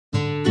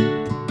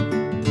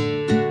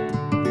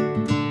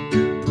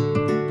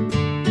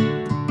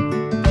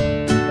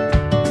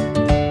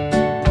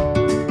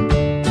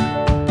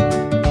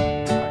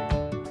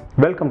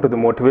Welcome to the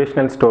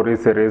Motivational Story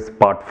Series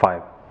Part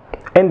 5.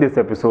 In this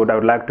episode, I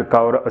would like to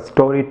cover a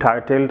story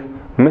titled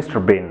Mr.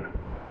 Bean.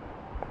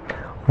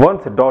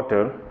 Once a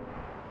daughter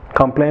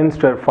complains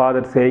to her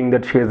father saying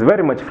that she is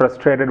very much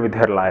frustrated with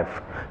her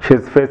life. She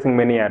is facing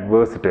many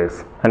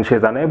adversities and she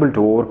is unable to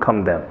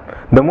overcome them.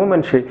 The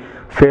moment she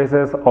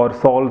faces or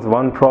solves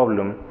one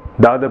problem,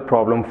 the other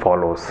problem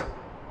follows.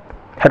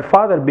 Her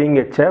father, being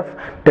a chef,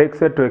 takes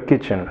her to a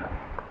kitchen.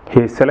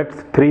 He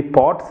selects 3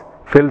 pots,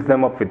 fills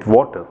them up with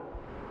water,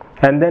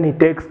 and then he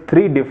takes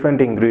 3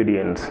 different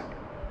ingredients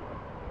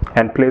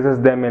and places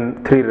them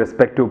in 3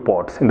 respective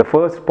pots. In the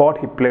first pot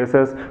he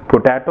places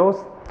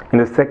potatoes, in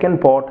the second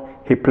pot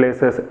he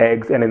places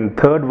eggs, and in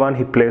the third one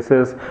he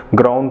places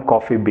ground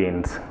coffee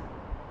beans.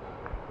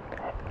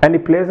 And he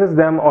places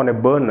them on a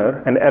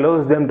burner and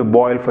allows them to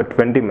boil for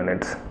 20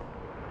 minutes.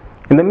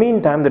 In the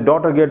meantime, the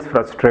daughter gets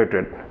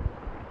frustrated.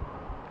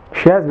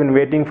 She has been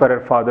waiting for her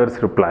father's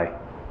reply,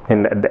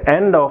 and at the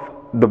end of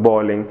the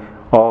boiling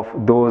of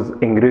those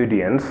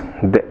ingredients,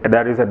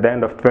 that is at the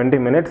end of 20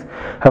 minutes,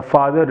 her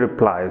father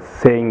replies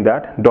saying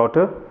that,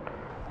 "Daughter,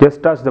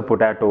 just touch the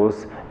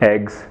potatoes,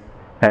 eggs,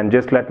 and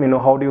just let me know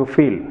how do you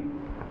feel."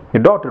 The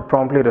daughter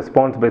promptly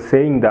responds by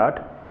saying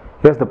that,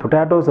 "Yes, the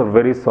potatoes are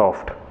very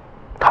soft.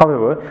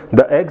 However,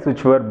 the eggs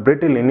which were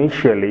brittle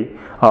initially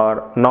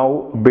are now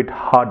a bit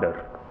harder."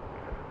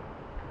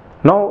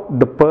 Now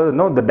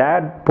the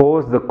dad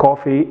pours the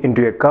coffee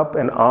into a cup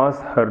and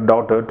asks her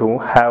daughter to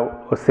have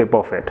a sip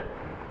of it.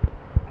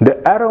 The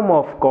aroma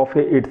of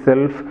coffee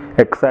itself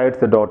excites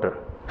the daughter.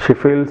 She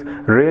feels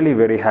really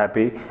very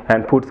happy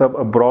and puts up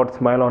a broad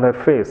smile on her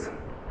face.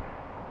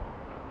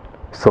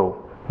 "So,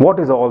 what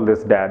is all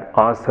this, Dad?"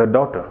 asks her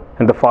daughter,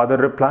 and the father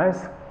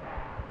replies,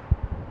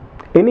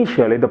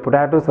 "Initially, the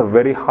potatoes are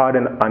very hard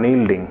and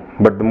unyielding,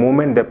 but the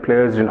moment they're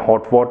placed in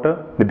hot water,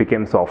 they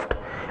became soft.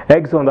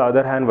 Eggs, on the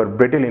other hand, were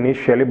brittle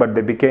initially, but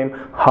they became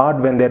hard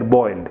when they're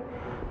boiled.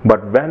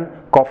 But when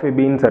coffee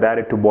beans are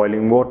added to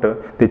boiling water,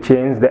 they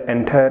change the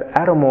entire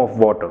aroma of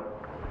water."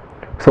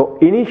 So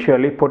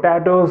initially,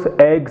 potatoes,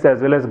 eggs,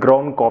 as well as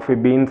ground coffee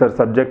beans are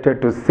subjected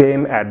to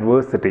same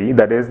adversity,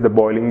 that is the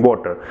boiling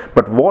water.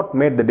 But what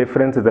made the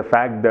difference is the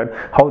fact that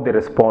how they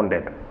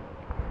responded.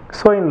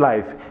 So in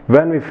life,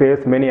 when we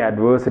face many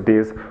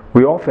adversities,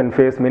 we often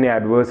face many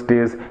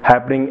adversities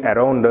happening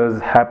around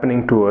us,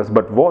 happening to us,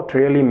 but what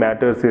really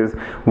matters is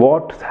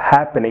what's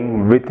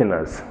happening within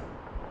us.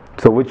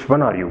 So which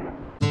one are you?